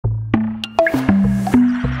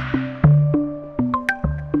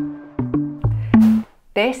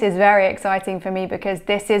This is very exciting for me because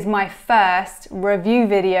this is my first review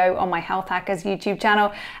video on my healthHackers YouTube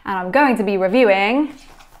channel, and I'm going to be reviewing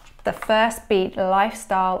the Firstbeat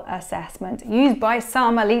Lifestyle Assessment, used by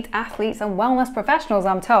some elite athletes and wellness professionals,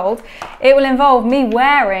 I'm told. It will involve me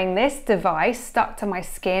wearing this device stuck to my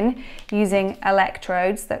skin using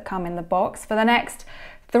electrodes that come in the box for the next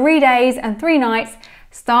 3 days and 3 nights,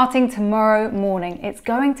 starting tomorrow morning. It's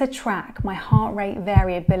going to track my heart rate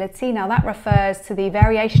variability. Now that refers to the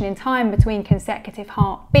variation in time between consecutive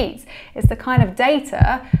heartbeats. It's the kind of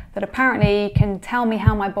data that apparently can tell me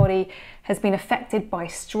how my body has been affected by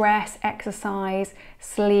stress, exercise,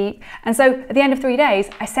 sleep. And so at the end of 3 days,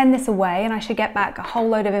 I send this away and I should get back a whole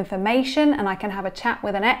load of information, and I can have a chat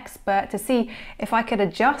with an expert to see if I could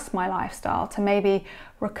adjust my lifestyle to maybe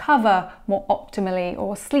recover more optimally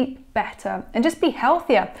or sleep better and just be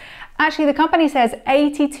healthier. Actually, the company says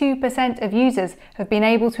 82% of users have been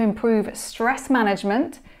able to improve stress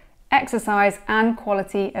management, exercise and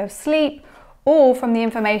quality of sleep, all from the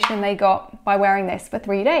information they got by wearing this for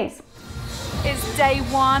 3 days. It's day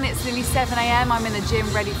one, it's nearly 7 a.m. I'm in the gym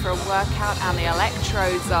ready for a workout and the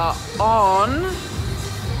electrodes are on.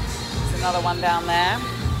 There's another one down there.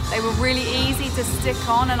 They were really easy to stick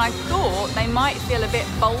on and I thought they might feel a bit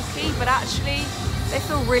bulky, but actually they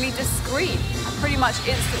feel really discreet. I pretty much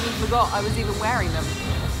instantly forgot I was even wearing them.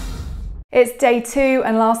 It's day 2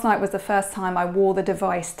 and last night was the first time I wore the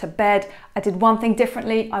device to bed. I did one thing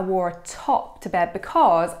differently. I wore a top to bed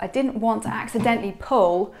because I didn't want to accidentally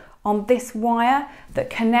pull on this wire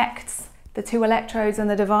that connects the 2 electrodes and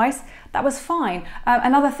the device. That was fine.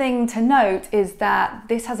 Another thing to note is that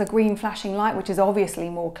this has a green flashing light, which is obviously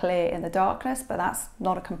more clear in the darkness, but that's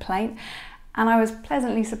not a complaint. And I was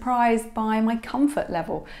pleasantly surprised by my comfort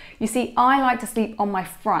level. You see, I like to sleep on my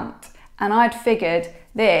front, and I'd figured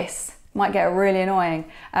this might get really annoying,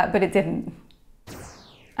 but it didn't.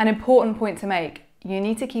 An important point to make, you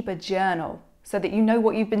need to keep a journal so that you know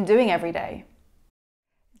what you've been doing every day.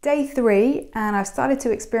 Day 3, and I've started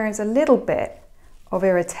to experience a little bit of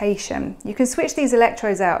irritation. You can switch these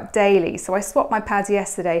electrodes out daily, so I swapped my pads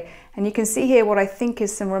yesterday, and you can see here what I think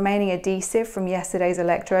is some remaining adhesive from yesterday's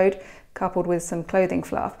electrode, coupled with some clothing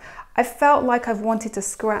fluff. I felt like I've wanted to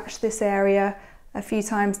scratch this area a few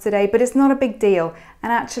times today, but it's not a big deal,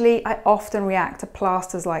 and actually I often react to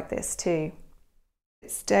plasters like this too.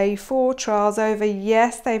 It's day 4, trials over.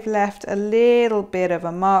 Yes, they've left a little bit of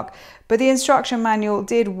a mark, but the instruction manual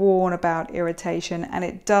did warn about irritation and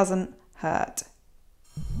it doesn't hurt.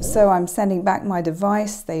 So I'm sending back my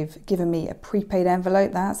device. They've given me a prepaid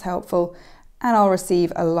envelope, that's helpful, and I'll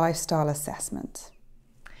receive a lifestyle assessment.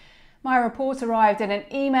 My report arrived in an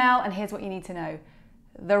email, and here's what you need to know.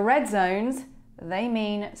 The red zones, they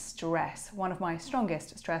mean stress. One of my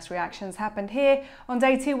strongest stress reactions happened here on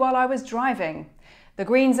day 2 while I was driving. The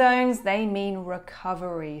green zones, they mean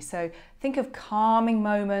recovery. So think of calming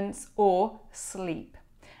moments or sleep.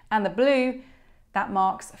 And the blue, that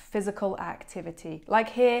marks physical activity, like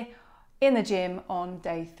here in the gym on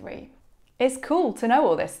day 3. It's cool to know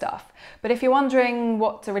all this stuff, but if you're wondering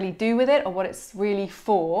what to really do with it or what it's really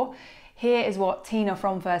for, here is what Tiina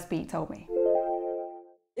from Firstbeat told me.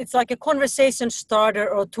 It's like a conversation starter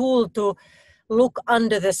or tool to look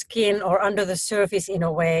under the skin or under the surface in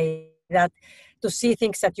a way, that to see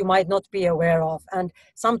things that you might not be aware of. And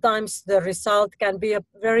sometimes the result can be a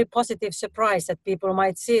very positive surprise, that people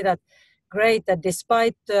might see that, great, that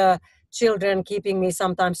despite the children keeping me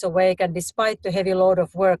sometimes awake and despite the heavy load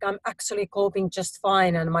of work, I'm actually coping just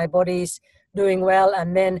fine and my body is doing well,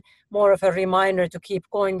 and then more of a reminder to keep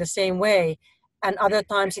going the same way. And other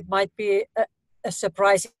times it might be a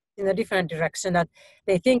surprise in a different direction, that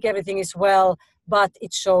they think everything is well, but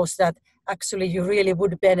it shows that actually you really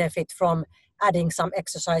would benefit from adding some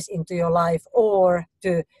exercise into your life, or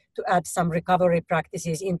to add some recovery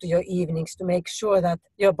practices into your evenings to make sure that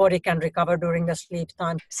your body can recover during the sleep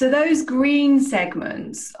time. So those green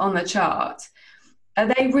segments on the chart, are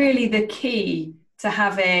they really the key to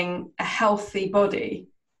having a healthy body?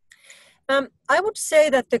 I would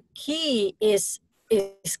say that the key is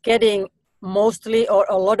getting mostly or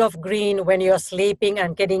a lot of green when you're sleeping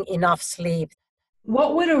and getting enough sleep.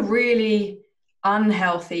 What would a really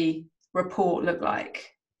unhealthy report look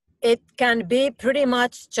like? It can be pretty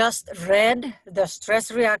much just red, the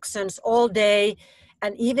stress reactions all day,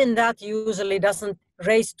 and even that usually doesn't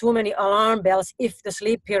raise too many alarm bells if the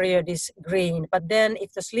sleep period is green. But then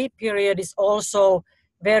if the sleep period is also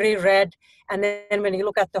very red, and then when you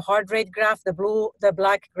look at the heart rate graph, the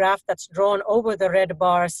black graph that's drawn over the red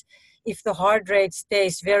bars, if the heart rate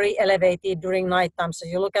stays very elevated during nighttime, so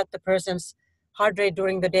you look at the person's heart rate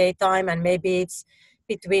during the daytime and maybe it's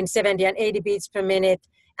between 70 and 80 beats per minute,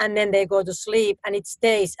 and then they go to sleep and it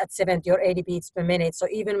stays at 70 or 80 beats per minute. So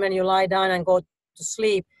even when you lie down and go to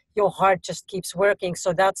sleep, your heart just keeps working.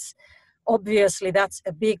 So that's obviously that's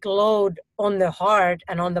a big load on the heart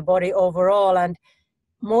and on the body overall. And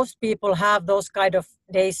most people have those kind of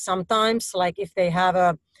days sometimes, like if they have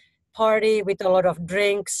a party with a lot of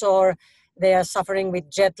drinks, or they are suffering with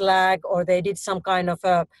jet lag, or they did some kind of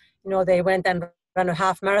they went and ran a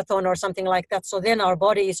half marathon or something like that. So then our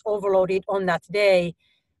body is overloaded on that day.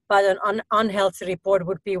 But an unhealthy report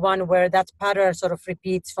would be one where that pattern sort of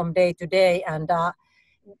repeats from day to day, and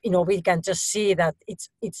we can just see that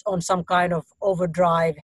it's on some kind of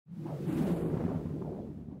overdrive.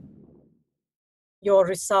 Your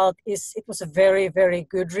result it was a very, very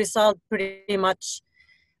good result, pretty much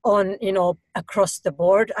on, across the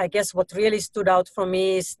board. I guess what really stood out for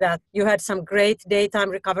me is that you had some great daytime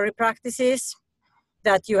recovery practices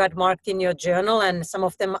that you had marked in your journal, and some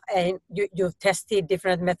of them you tested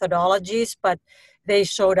different methodologies, but they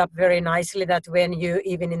showed up very nicely that when you,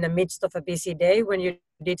 even in the midst of a busy day, when you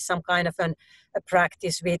did some kind of a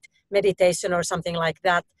practice with meditation or something like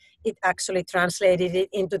that, it actually translated it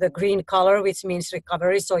into the green color, which means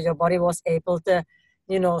recovery. So your body was able to,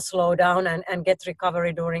 slow down and get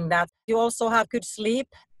recovery during that. You also have good sleep,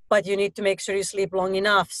 but you need to make sure you sleep long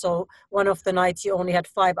enough. So one of the nights you only had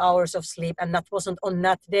 5 hours of sleep, and that wasn't on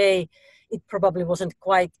that day. It probably wasn't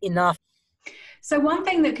quite enough. So one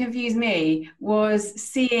thing that confused me was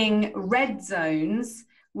seeing red zones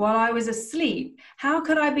while I was asleep. How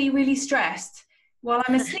could I be really stressed while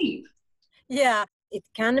I'm asleep? Yeah, it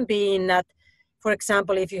can be in that, for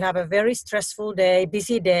example, if you have a very stressful day,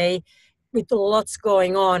 busy day, with lots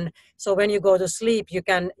going on. So when you go to sleep, you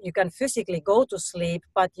can physically go to sleep,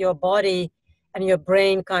 but your body and your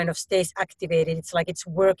brain kind of stays activated. It's like it's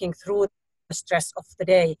working through the stress of the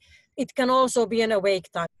day. It can also be an awake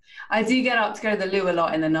time. I do get up to go to the loo a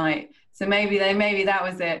lot in the night. So maybe that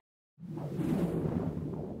was it.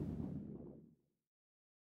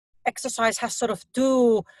 Exercise has sort of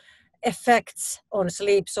two effects on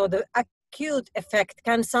sleep. So the acute effect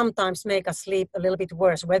can sometimes make us sleep a little bit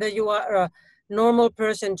worse, whether you are a normal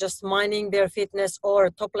person just minding their fitness or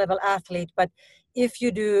a top-level athlete. But if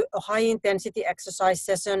you do a high-intensity exercise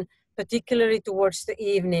session, particularly towards the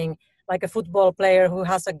evening, like a football player who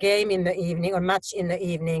has a game in the evening or match in the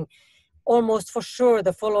evening, almost for sure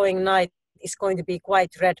the following night is going to be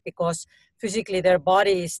quite red, because physically their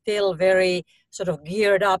body is still very sort of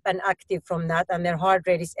geared up and active from that, and their heart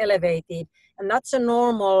rate is elevated. And that's a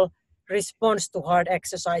normal response to hard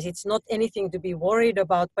exercise. It's not anything to be worried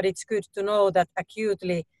about, but it's good to know that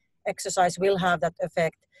acutely exercise will have that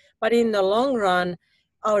effect. But in the long run,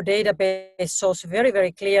 our database shows very,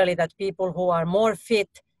 very clearly that people who are more fit,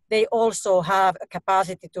 they also have a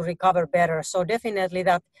capacity to recover better. So definitely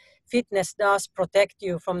that fitness does protect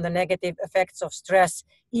you from the negative effects of stress,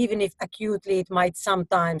 even if acutely it might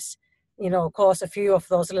sometimes, cause a few of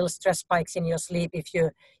those little stress spikes in your sleep if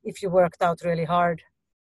you worked out really hard.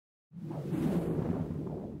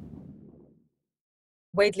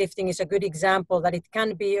 Weightlifting is a good example that it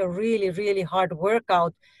can be a really, really hard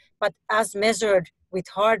workout, but as measured with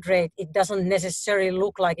heart rate, it doesn't necessarily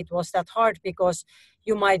look like it was that hard, because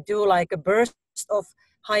you might do like a burst of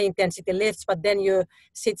high intensity lifts, but then you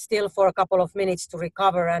sit still for a couple of minutes to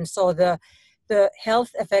recover. And so the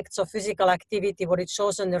health effects of physical activity, what it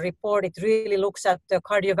shows in the report, it really looks at the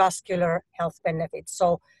cardiovascular health benefits.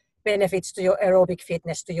 So benefits to your aerobic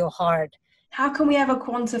fitness, to your heart. How can we ever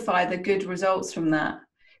quantify the good results from that?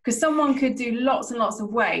 Because someone could do lots and lots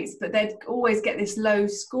of weights, but they'd always get this low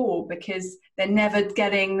score because they're never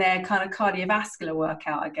getting their kind of cardiovascular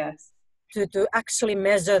workout, I guess. To actually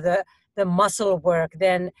measure the muscle work,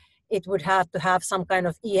 then it would have to have some kind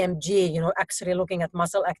of EMG, actually looking at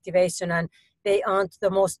muscle activation, and they aren't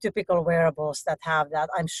the most typical wearables that have that.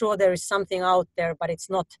 I'm sure there is something out there, but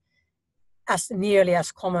it's not as nearly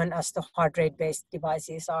as common as the heart rate based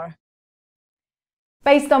devices are.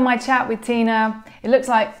 Based on my chat with Tiina, it looks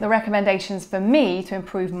like the recommendations for me to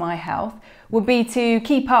improve my health would be to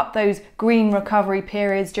keep up those green recovery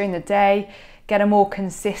periods during the day, get a more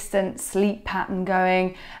consistent sleep pattern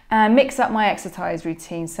going, and mix up my exercise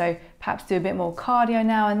routine. So perhaps do a bit more cardio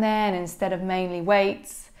now and then instead of mainly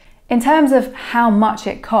weights. In terms of how much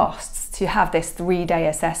it costs to have this 3-day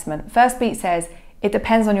assessment, Firstbeat says it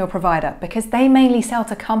depends on your provider, because they mainly sell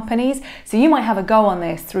to companies. So you might have a go on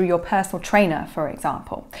this through your personal trainer, for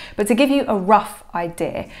example. But to give you a rough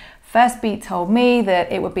idea, Firstbeat told me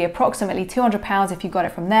that it would be approximately £200 if you got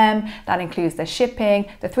it from them. That includes the shipping,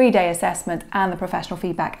 the 3-day assessment, and the professional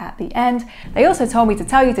feedback at the end. They also told me to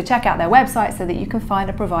tell you to check out their website so that you can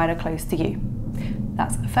find a provider close to you.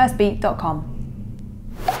 That's firstbeat.com.